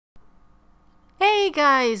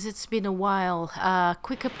Guys, it's been a while.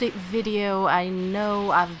 Quick update video. I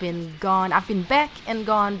know I've been gone. I've been back and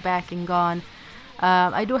gone, back and gone.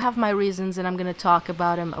 I do have my reasons and I'm gonna talk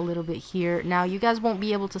about them a little bit here. Now you guys won't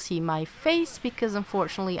be able to see my face because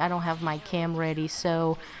unfortunately I don't have my cam ready,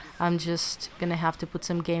 so I'm just gonna have to put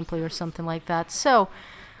some gameplay or something like that. So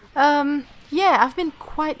yeah, I've been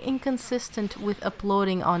quite inconsistent with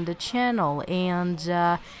uploading on the channel, and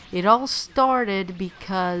it all started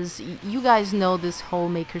because you guys know this whole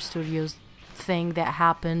Maker Studios thing that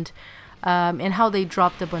happened, and how they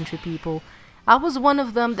dropped a bunch of people. I was one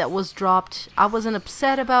of them that was dropped. I wasn't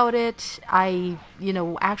upset about it. I,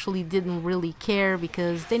 actually didn't really care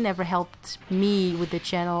because they never helped me with the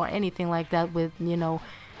channel or anything like that with,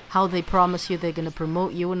 how they promise you they're gonna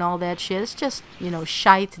promote you and all that shit. It's just,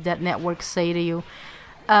 shite that networks say to you.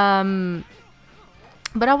 But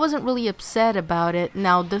I wasn't really upset about it.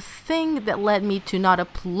 Now, the thing that led me to not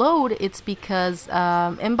upload, it's because,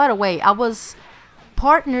 and by the way, I was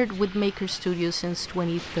partnered with Maker Studios since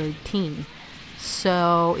 2013.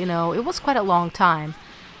 So, it was quite a long time.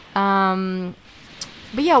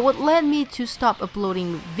 But yeah, what led me to stop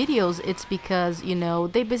uploading videos, it's because,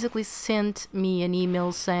 they basically sent me an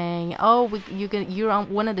email saying, oh, you're on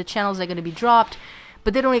one of the channels that are going to be dropped,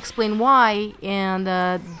 but they don't explain why, and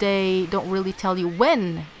they don't really tell you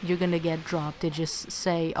when you're going to get dropped. They just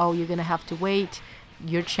say, oh, you're going to have to wait,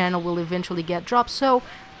 your channel will eventually get dropped. So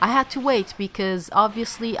I had to wait because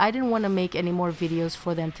obviously I didn't want to make any more videos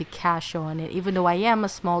for them to cash on it. Even though I am a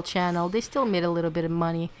small channel, they still made a little bit of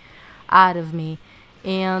money out of me.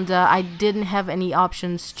 And I didn't have any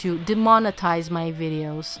options to demonetize my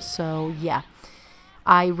videos, so yeah,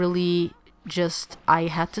 I really I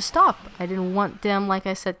had to stop. I didn't want them, like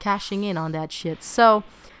I said, cashing in on that shit. So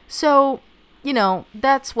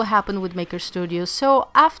that's what happened with Maker Studios. So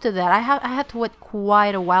after that, I had to wait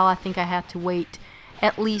quite a while. I think I had to wait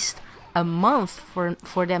at least a month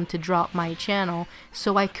for them to drop my channel,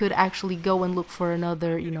 so I could actually go and look for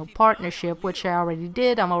another partnership, which I already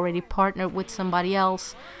did. I'm already partnered with somebody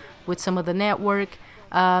else, with some other network.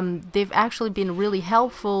 They've actually been really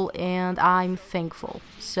helpful and I'm thankful.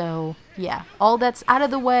 So yeah, all that's out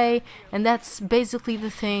of the way, and that's basically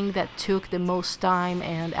the thing that took the most time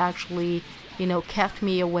and actually kept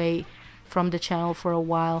me away from the channel for a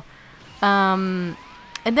while.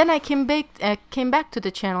 And then I came back to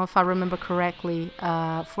the channel, if I remember correctly,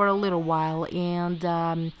 for a little while, and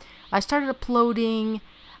I started uploading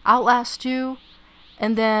Outlast 2,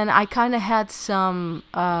 and then I kind of had some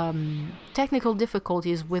technical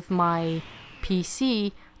difficulties with my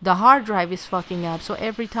PC. The hard drive is fucking up, so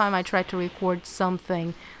every time I try to record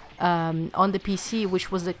something on the PC,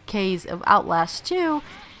 which was the case of Outlast 2,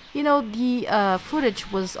 the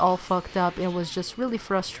footage was all fucked up. It was just really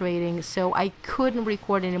frustrating, so I couldn't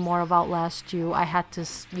record any more of Outlast 2. I had to,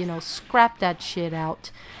 scrap that shit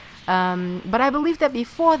out. But I believe that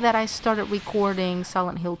before that I started recording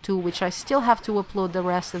Silent Hill 2, which I still have to upload the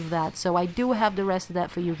rest of that, so I do have the rest of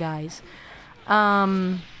that for you guys.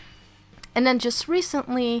 And then just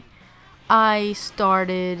recently I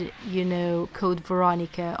started, Code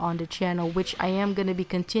Veronica on the channel, which I am going to be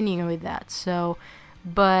continuing with that. So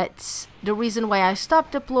but the reason why I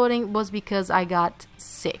stopped uploading was because I got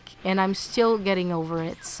sick, and I'm still getting over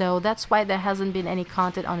it. So that's why there hasn't been any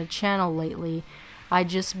content on the channel lately. I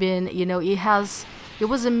just been, it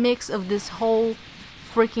was a mix of this whole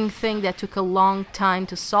freaking thing that took a long time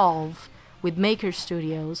to solve with Maker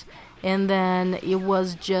Studios, and then it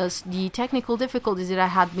was just the technical difficulties that I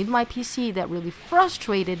had with my PC that really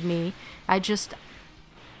frustrated me. I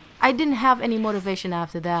didn't have any motivation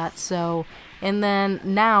after that. So, and then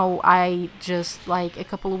now I just, like a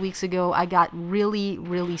couple of weeks ago, I got really,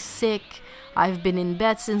 really sick. I've been in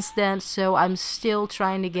bed since then, so I'm still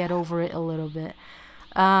trying to get over it a little bit.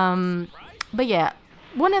 But yeah,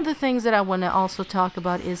 one of the things that I want to also talk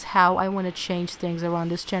about is how I want to change things around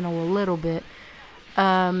this channel a little bit.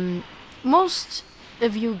 Most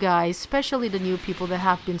of you guys, especially the new people that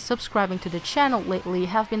have been subscribing to the channel lately,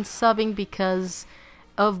 have been subbing because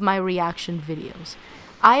of my reaction videos.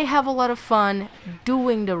 I have a lot of fun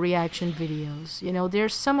doing the reaction videos. They're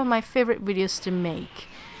some of my favorite videos to make,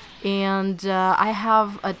 and I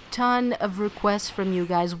have a ton of requests from you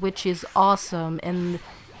guys, which is awesome. And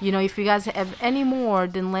if you guys have any more,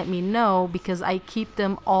 then let me know, because I keep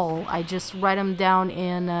them all. I just write them down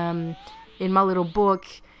in my little book,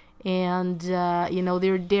 and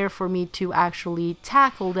they're there for me to actually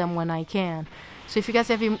tackle them when I can. So if you guys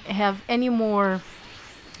have any more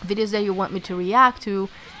videos that you want me to react to,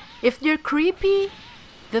 if they're creepy,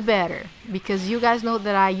 the better, because you guys know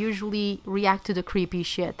that I usually react to the creepy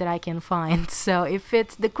shit that I can find. So if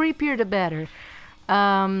it's the creepier, the better.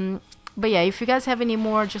 But yeah, if you guys have any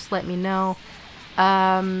more, just let me know.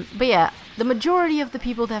 But yeah, the majority of the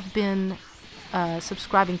people that have been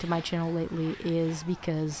subscribing to my channel lately is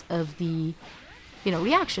because of the,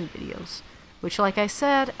 reaction videos, which, like I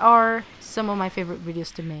said, are some of my favorite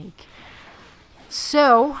videos to make.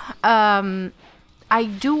 So, I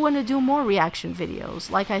do want to do more reaction videos.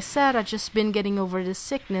 Like I said, I've just been getting over this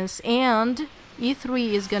sickness, and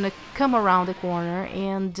E3 is gonna come around the corner,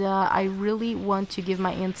 and I really want to give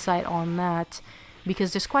my insight on that,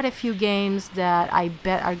 because there's quite a few games that I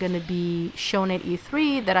bet are gonna be shown at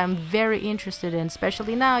E3 that I'm very interested in,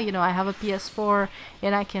 especially now, I have a PS4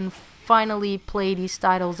 and I can finally play these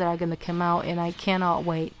titles that are gonna come out, and I cannot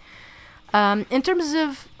wait. In terms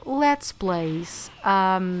of Let's Plays,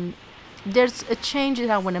 there's a change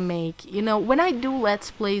that I want to make. When I do Let's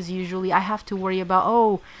Plays, usually I have to worry about,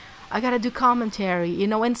 oh, I gotta do commentary,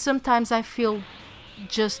 and sometimes I feel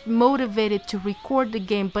just motivated to record the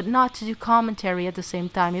game but not to do commentary at the same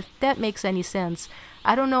time, if that makes any sense.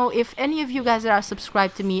 I don't know if any of you guys that are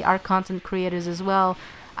subscribed to me are content creators as well.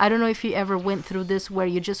 I don't know if you ever went through this where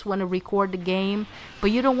you just want to record the game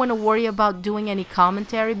but you don't want to worry about doing any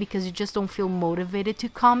commentary because you just don't feel motivated to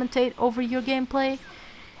commentate over your gameplay.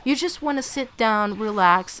 You just want to sit down,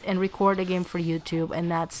 relax, and record a game for YouTube, and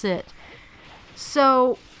that's it.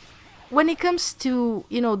 So when it comes to,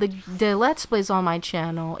 the Let's Plays on my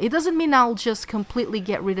channel, it doesn't mean I'll just completely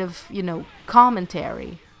get rid of,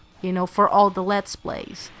 commentary, for all the Let's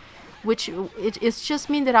Plays. It's just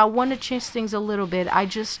mean that I want to change things a little bit. I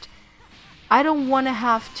don't want to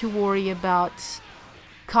have to worry about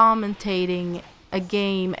commentating a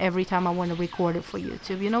game every time I want to record it for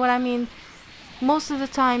YouTube. You know what I mean? Most of the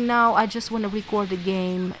time now, I just want to record the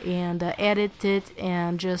game and edit it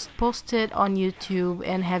and just post it on YouTube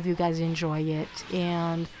and have you guys enjoy it.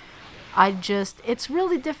 And it's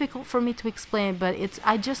really difficult for me to explain, but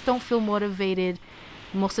I just don't feel motivated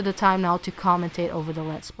most of the time now to commentate over the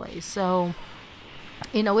Let's Plays. So,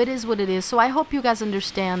 it is what it is. So I hope you guys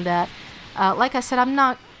understand that. Like I said, I'm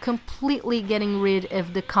not completely getting rid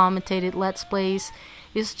of the commentated Let's Plays.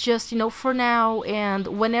 It's just, for now, and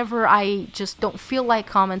whenever I just don't feel like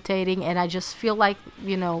commentating and I just feel like,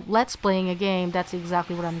 Let's Playing a game, that's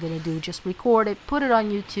exactly what I'm going to do. Just record it, put it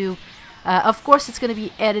on YouTube. Of course, it's going to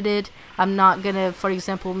be edited. I'm not going to, for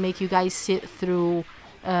example, make you guys sit through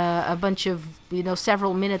a bunch of,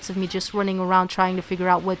 several minutes of me just running around trying to figure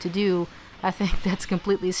out what to do. I think that's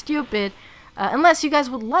completely stupid. Unless you guys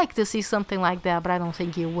would like to see something like that, but I don't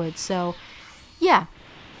think you would. So, yeah.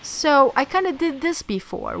 So I kind of did this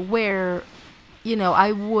before where,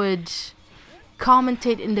 I would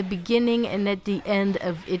commentate in the beginning and at the end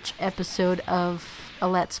of each episode of a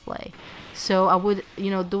Let's Play. So I would,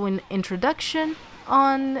 do an introduction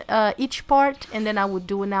on each part, and then I would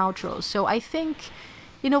do an outro. So I think,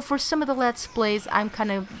 for some of the Let's Plays, I'm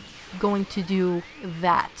kind of going to do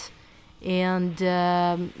that. And,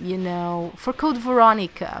 for Code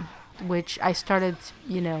Veronica, which I started,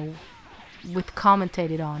 with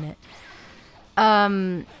commentated on it.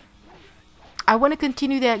 I want to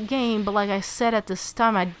continue that game, but like I said at this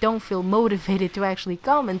time, I don't feel motivated to actually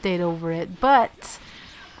commentate over it. But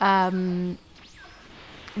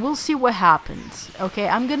we'll see what happens. Okay,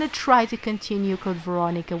 I'm gonna try to continue Code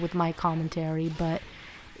Veronica with my commentary, but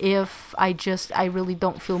if I really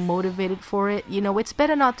don't feel motivated for it, it's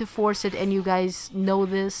better not to force it, and you guys know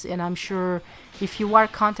this, and I'm sure if you are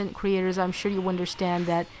content creators, I'm sure you understand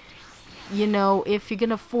that if you're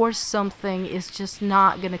gonna force something, it's just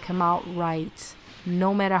not gonna come out right,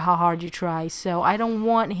 no matter how hard you try. So I don't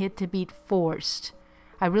want it to be forced.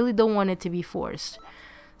 I really don't want it to be forced.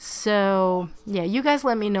 So yeah, you guys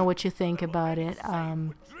let me know what you think about it.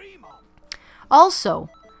 Also,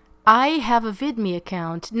 I have a Vidme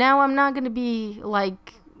account. Now I'm not gonna be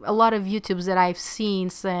like a lot of YouTubes that I've seen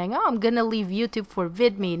saying, oh, I'm gonna leave YouTube for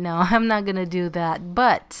Vidme. No, I'm not gonna do that.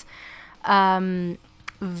 But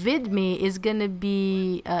Vidme is gonna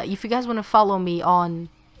be, if you guys want to follow me on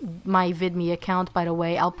my Vidme account, by the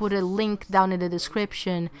way, I'll put a link down in the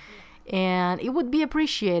description, and it would be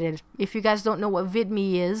appreciated. If you guys don't know what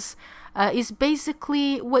Vidme is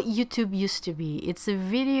basically what YouTube used to be. It's a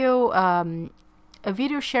video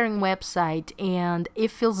sharing website, and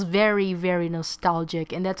it feels very, very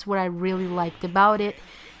nostalgic, and that's what I really liked about it,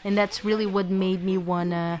 and that's really what made me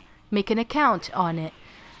wanna make an account on it.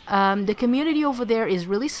 The community over there is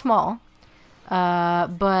really small,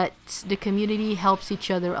 but the community helps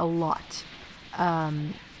each other a lot.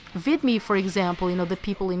 Vidme, for example, the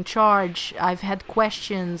people in charge, I've had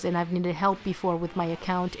questions and I've needed help before with my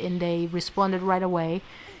account, and they responded right away.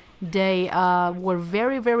 They were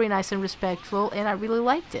very, very nice and respectful, and I really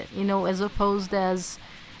liked it, you know, as opposed as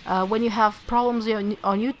when you have problems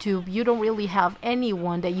on YouTube, you don't really have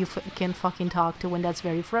anyone that you can fucking talk to, and that's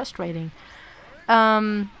very frustrating.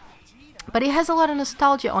 But it has a lot of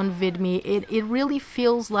nostalgia on Vidme. It really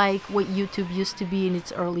feels like what YouTube used to be in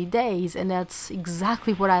its early days, and that's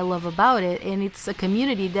exactly what I love about it. And it's a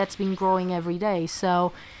community that's been growing every day.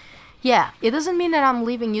 So yeah, it doesn't mean that I'm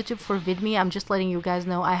leaving YouTube for Vidme. I'm just letting you guys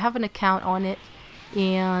know I have an account on it,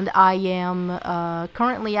 and I am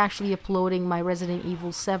currently actually uploading my Resident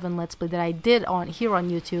Evil 7 Let's Play that I did here on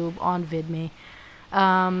YouTube on Vidme.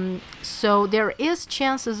 So there is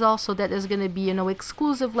chances also that there's gonna be, you know,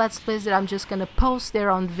 exclusive Let's Plays that I'm just gonna post there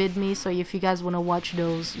on Vidme. So if you guys want to watch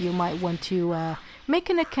those, you might want to make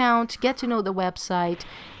an account, get to know the website.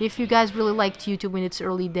 If you guys really liked YouTube in its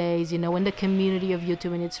early days, you know, in the community of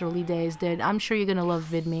YouTube in its early days, then I'm sure you're gonna love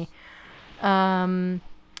Vidme.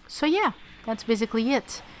 So yeah, that's basically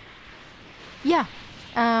it. Yeah,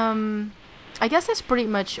 I guess that's pretty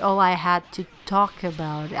much all I had to talk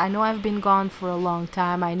about. I know I've been gone for a long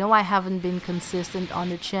time. I know I haven't been consistent on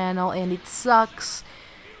the channel, and it sucks,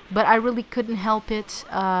 but I really couldn't help it.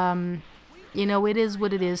 You know, it is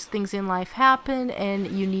what it is. Things in life happen,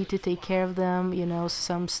 and you need to take care of them. You know,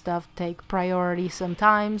 some stuff take priority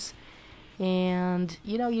sometimes, and,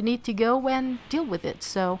 you know, you need to go and deal with it.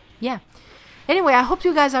 So, yeah. Anyway, I hope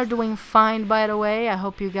you guys are doing fine, by the way. I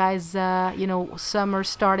hope you guys, you know, summer's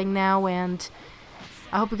starting now, and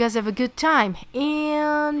I hope you guys have a good time.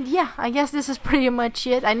 And yeah, I guess this is pretty much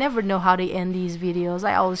it. I never know how to end these videos.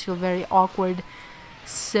 I always feel very awkward.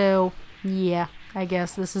 So, yeah, I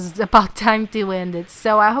guess this is about time to end it.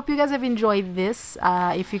 So I hope you guys have enjoyed this.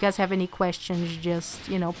 If you guys have any questions, just,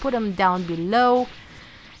 you know, put them down below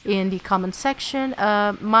in the comment section.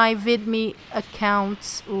 My Vidme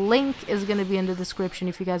account link is gonna be in the description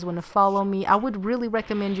if you guys want to follow me. I would really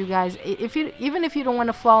recommend you guys, even if you don't want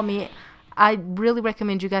to follow me, I really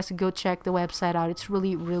recommend you guys to go check the website out. It's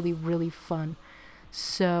really, really, really fun.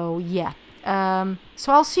 So yeah,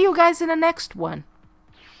 so I'll see you guys in the next one.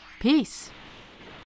 Peace.